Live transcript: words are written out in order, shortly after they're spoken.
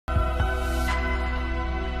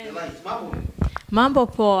Mambo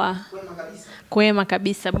poa. Kwema kabisa. Kwema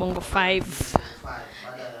kabisa Bongo 5.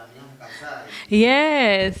 Baada ya miaka kadhaa.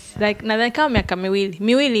 Yes, like nadhani kama miaka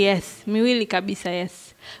miwili, yes. Miwili kabisa,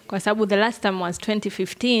 yes. Kwa sababu the last time was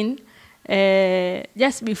 2015,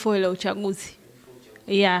 just before ile uchaguzi.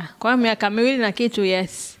 Yeah, kwa miaka miwili na kitu,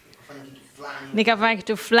 yes. Nikafanya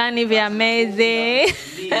kitu fulani vya amazing.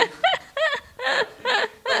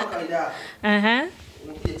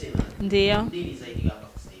 Ndio.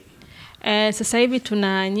 Sasa hivi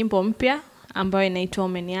tuna nyimbo mpya ambayo inaitwa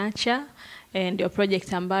Umeniacha. Ndio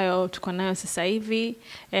project ambayo tuko nayo sasa hivi.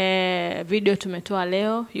 Video tumetoa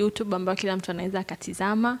leo YouTube ambayo kila mtu anaweza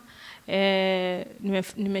akatizama.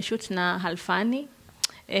 Nimeshoot na Halfani.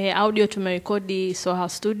 Audio tumerekodi Soho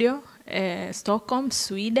Studio, Stockholm,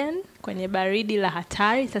 Sweden, kwenye baridi la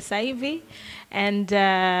hatari sasa hivi. And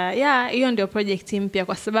yeah, hiyo ndio project mpya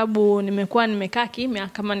kwa sababu nimekaa kimya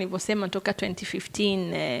kama nilivyosema toka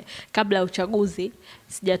 2015, kabla ya uchaguzi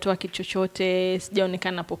sijatoa kitu chochote,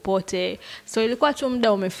 sijaonekana popote. So ilikuwa tu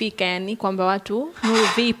muda umefika, yani kwamba watu, Nuru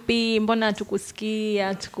vipi, mbona hatukusikia,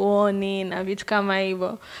 hatukuoni na vitu kama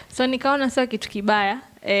hivyo. So nikaona sio kitu kibaya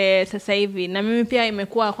sasa hivi, na mimi pia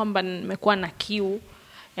imekuwa kwamba nimekuwa na kiu,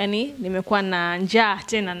 yani nimekuwa na njaa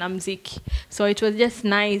tena na muziki. So it was just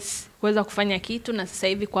nice kuweza kufanya kitu na sasa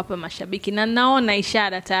hivi kuwapa mashabiki, na naona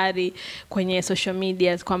ishara tayari kwenye social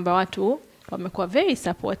media kwamba watu wamekuwa very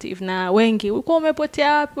supportive, na wengi ulikuwa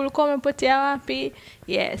umepotea wapi,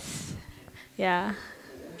 yes, yeah.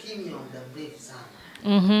 Ukimya muda mrefu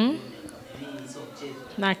sana.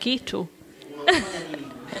 Na kitu unafanya nini?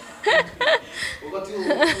 Wakati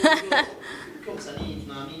ukiwa msanii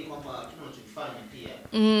tunaamini kwamba kitu unachokifanya pia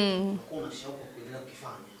kuna shauku kuendelea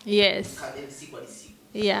kukifanya. Yes. Kadri siku hadi siku.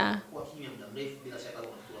 Yeah. Kwa kimya muda mrefu bila shaka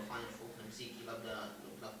unafanya na muziki, labda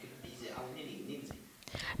unakipiza au nini?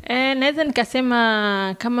 Naweza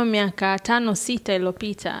nikasema kama miaka 5-6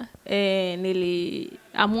 iliyopita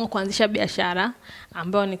niliamua kuanzisha biashara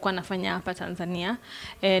ambayo nilikuwa nafanya hapa Tanzania.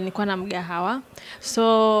 Nilikuwa na mgahawa.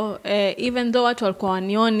 So even though watu walikuwa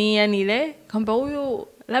wanioni, yani ile kwamba huyu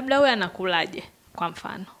labda huyu anakulaje, kwa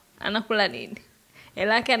mfano anakula nini,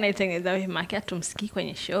 elake anaitengeneza wewe maki, atumsikii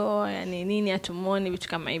kwenye show, yani nini, atumuoni, vitu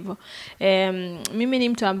kama hivyo. Mimi ni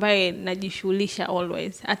mtu ambaye najishughulisha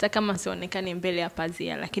always, hata kama sionekani mbele ya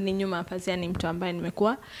pazia, lakini nyuma ya pazia ni mtu ambaye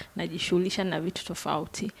nimekuwa najishughulisha na vitu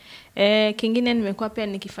tofauti. Kingine nimekuwa pia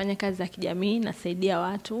nikifanya kazi za kijamii, nasaidia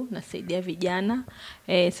watu, nasaidia vijana.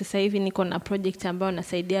 Sasa hivi niko na project ambayo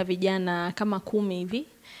nasaidia vijana kama 10 hivi.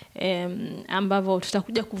 Ambavyo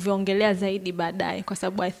tutakuja kuviongelea zaidi baadaye, kwa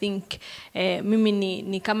sababu I think mimi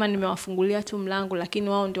ni kama nimewafungulia tu mlango, lakini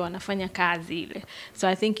wao ndio wanafanya kazi ile. So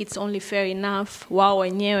I think it's only fair enough wao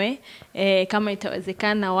wenyewe kama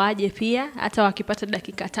itawezekana waje pia, hata wakipata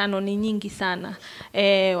dakika 5 ni nyingi sana,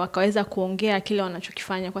 wakaweza kuongea kile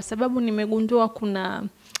wanachokifanya, kwa sababu nimegundua kuna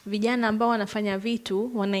vijana ambao wanafanya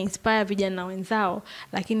vitu, wana inspire vijana wenzao,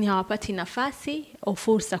 lakini hawapati nafasi au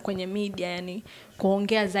fursa kwenye media, yani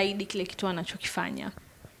kuongea zaidi kile kitu wanachokifanya.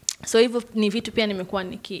 So hivyo ni vitu pia nimekuwa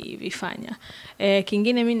nikivifanya.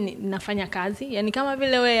 Kingine mimi nafanya kazi, yani kama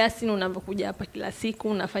vile wewe Yasin unavyokuja hapa kila siku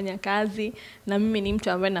unafanya kazi, na mimi ni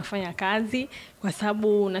mtu ambaye nafanya kazi kwa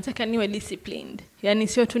sababu nataka niwe disciplined. Yani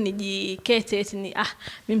sio tu nijikete eti ni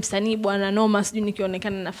mimi msanii bwana noma sijui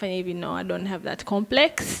nikionekana nafanya hivi. No, I don't have that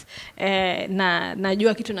complex. Na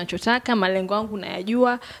najua kitu ninachotaka, malengo yangu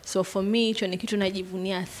nayajua. So for me hicho ni kitu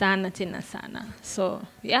najivunia sana tena sana. So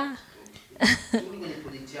yeah. So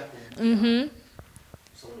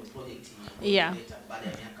the project Yeah. baada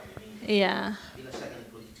ya miaka mingi. Yeah. Bila shaka ni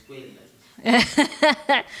project kweli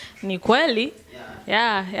ni kweli.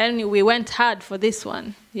 Yeah, yani we went hard for this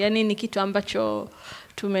one. Yani ni kitu ambacho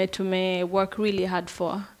tume work really hard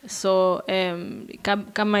for. So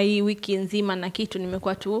kama hii wiki nzima na kitu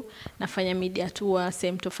nimekuwa tu nafanya media tour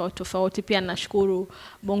same tofauti. Pia nashukuru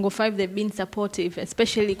Bongo 5 they've been supportive,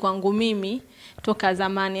 especially kwangu mimi toka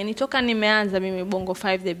zamani. Yani toka nimeanza mimi Bongo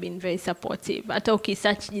 5 they've been very supportive. Hata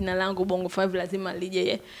ukisearch jina langu Bongo 5 lazima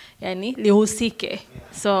lije, yani lihusike.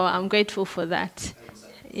 So I'm grateful for that.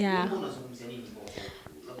 Yeah.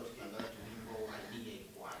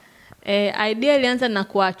 Idea ilianza na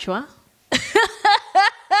kuachwa.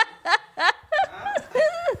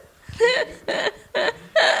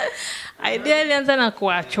 Idea ilianza na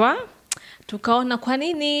kuachwa. Tukaona kwa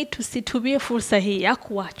nini tusitumie fursa hii ya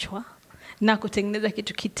kuachwa na kutengeneza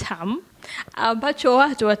kitu kitamu ambacho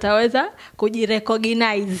watu wataweza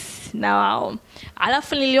kujirecognize na wao.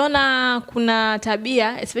 Alafu niliona kuna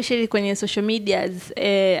tabia especially kwenye social medias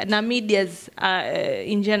na medias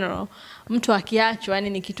in general, mtu akiachwa yani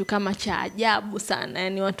ni kitu kama cha ajabu sana,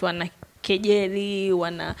 yani watu kejeli,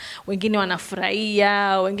 wengine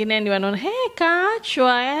wanafurahia, wengine ni wanaona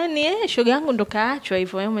kaachwa, yani shoga yangu ndo kaachwa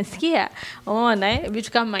hivyo, umesikia? Unaona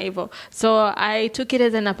vitu kama hivyo. So I took it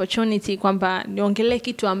as an opportunity kwamba niongelee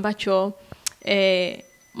kitu ambacho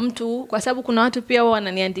mtu, kwa sababu kuna watu pia wao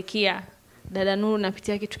wananiandikia, dada Nuru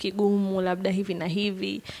napitia kitu kigumu labda hivi na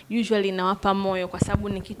hivi. Usually nawapa moyo kwa sababu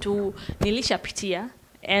ni kitu nilishapitia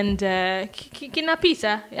and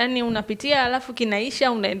kinapita, yani unapitia alafu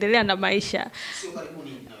kinaisha, unaendelea na maisha. Sio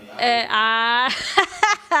karibuni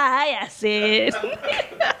Haya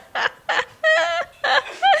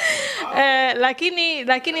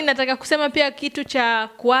lakini nataka kusema pia kitu cha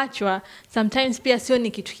kuachwa sometimes pia sio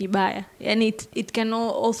ni kitu kibaya. Yani it can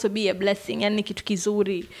also be a blessing, yani kitu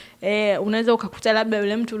kizuri. Unaweza ukakuta labda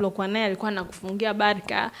yule mtu uliokuwa naye alikuwa anakufungia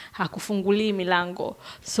baraka, hakufungulii milango.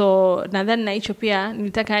 So nadhani na hicho pia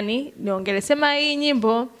nilitaka niongelee. Sema hii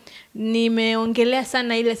nyimbo nimeongelea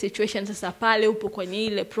sana ile situation sasa pale upo kwenye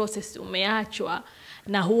ile process, umeachwa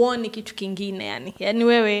na huoni kitu kingine yani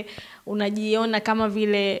wewe unajiona kama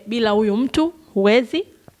vile bila huyu mtu huwezi,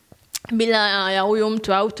 bila ya huyu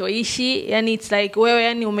mtu hautoishi, yani it's like wewe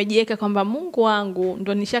yani umejiweka kwamba Mungu wangu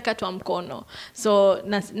ndo nishakatwa mkono. So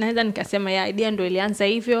naweza nikasema ya idea ndo ilianza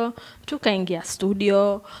hivyo, tukaingia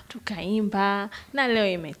studio, tukaimba na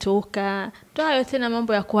leo imetoka. Toa tena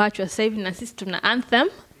mambo ya kuachwa sasa hivi na sisi tuna anthem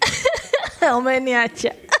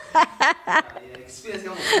Umeniacha. experience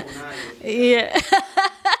kama unayo. Yeah.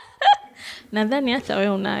 Nadhani hata wewe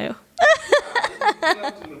unayo.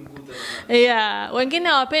 Yeah, wengine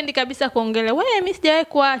hawapendi kabisa kuongelea, wewe mimi sijawahi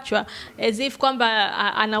kuachwa, as if kwamba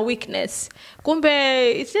ana weakness.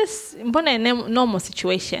 Kumbe it's just mbona normal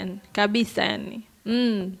situation kabisa yani.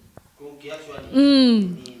 Ukiachwa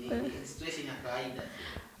ni situation ya kawaida.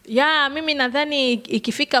 Yeah, mimi nadhani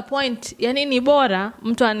ikifika point yani ni bora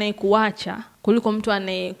mtu anayekuacha kuliko mtu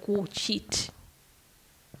anayekucheat.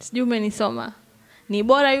 Sijui umenisoma. Ni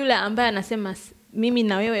bora yule ambaye anasema mimi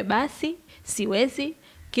na wewe basi siwezi,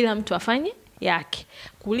 kila mtu afanye yake,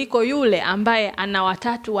 kuliko yule ambaye ana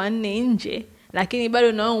watatu wanne nje lakini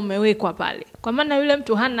bado na wewe umewekwa pale. Kwa maana yule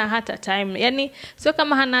mtu hana hata time. Yani sio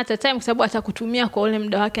kama hana hata time kwa sababu atakutumia kwa ule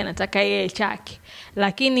muda wake anataka yeye chake.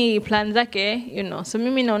 Lakini plan zake, so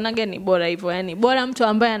mimi naonaga ni bora hivyo. Yani bora mtu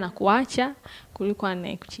ambaye anakuacha kuliko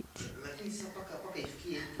anayekucheat. Lakini sasa paka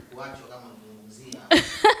ifikie mtu kuachwa kama kuzungumzia.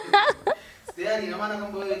 Tayari ina maana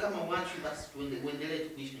kwamba wewe kama mwachi basi uendelee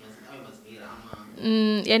kuishi na mazingira ama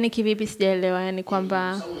yani kivipi sijaelewa, yani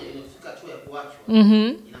kwamba sasa unafika hatua ya kuachwa.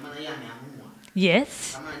 Ina maana yeye ameamua.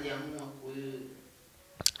 Yes. Kama hajaamua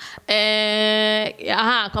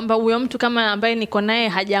kwamba huyo mtu kama ambaye niko naye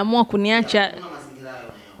hajaamua kuniacha,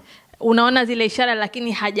 unaona zile ishara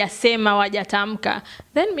lakini hajasema, hajatamka,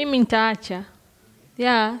 then mimi nitaacha.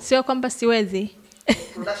 Yeah, sio kwamba siwezi.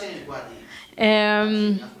 Production ni kwaje?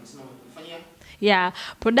 Yeah,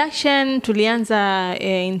 production tulianza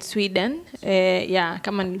in Sweden.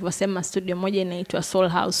 Kama nilivyosema studio moja inaitwa Soul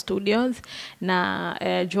House Studios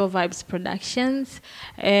na Joe Vibes Productions.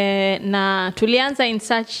 Na tulianza in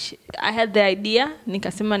such, I had the idea,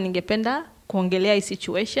 nikasema ningependa kuongelea hii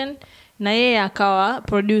situation, na yeye akawa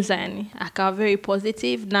producer, yani akawa very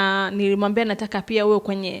positive, na nilimwambia nataka pia uwe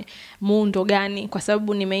kwenye muundo gani kwa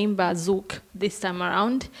sababu nimeimba zouk this time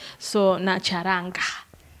around, so na charanga.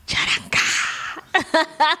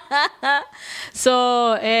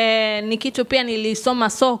 So ni kitu pia nilisoma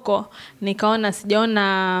soko, nikaona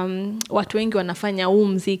sijaona watu wengi wanafanya huu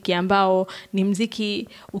muziki ambao ni muziki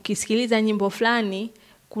ukisikiliza nyimbo fulani,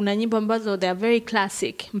 kuna nyimbo ambazo they are very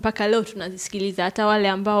classic mpaka leo tunazisikiliza, hata wale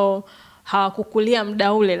ambao hawakukulia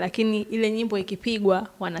muda ule, lakini ile nyimbo ikipigwa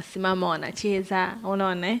wanasimama wanacheza,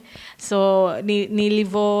 unaona So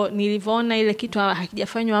nilivyoona ile kitu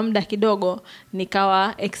hakijafanywa muda kidogo,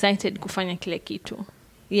 nikawa excited kufanya kile kitu.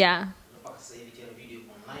 Yeah.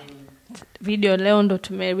 Video leo ndo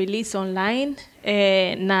tumerelease online,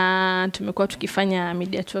 na tumekuwa tukifanya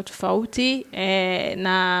media tour tofauti,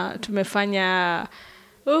 na tumefanya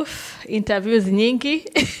interviews nyingi.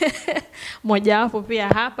 Moja wapo pia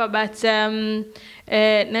hapa, but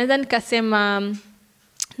naweza nikasema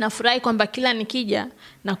nafurahi kwamba kila nikija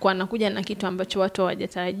na kwa nakuja na kitu ambacho watu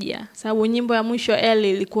hawajatarajia. Sababu nyimbo ya mwisho L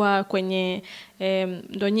ilikuwa kwenye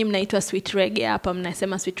ndo nyimbo inaitwa sweet reggae, hapa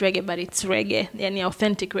mnasema sweet reggae but it's reggae, yani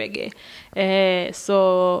authentic reggae.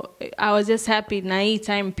 So I was just happy na hii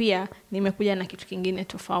time pia nimekuja na kitu kingine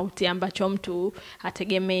tofauti ambacho mtu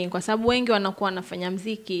hategemei, kwa sababu wengi wanakuwa wanafanya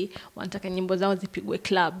muziki wanataka nyimbo zao zipigwe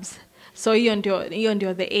clubs. So hiyo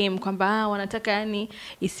ndio the aim, kwamba wanataka yani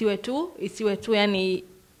isiwe tu yani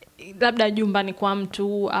labda jumbani kwa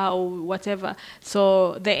mtu au whatever.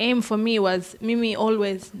 So the aim for me was mimi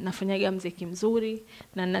always nafanyaga muziki mzuri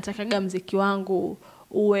na natakaga muziki wangu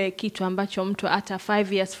uwe kitu ambacho mtu hata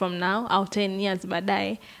 5 years from now au 10 years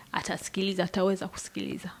baadaye atasikiliza, ataweza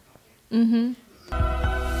kusikiliza.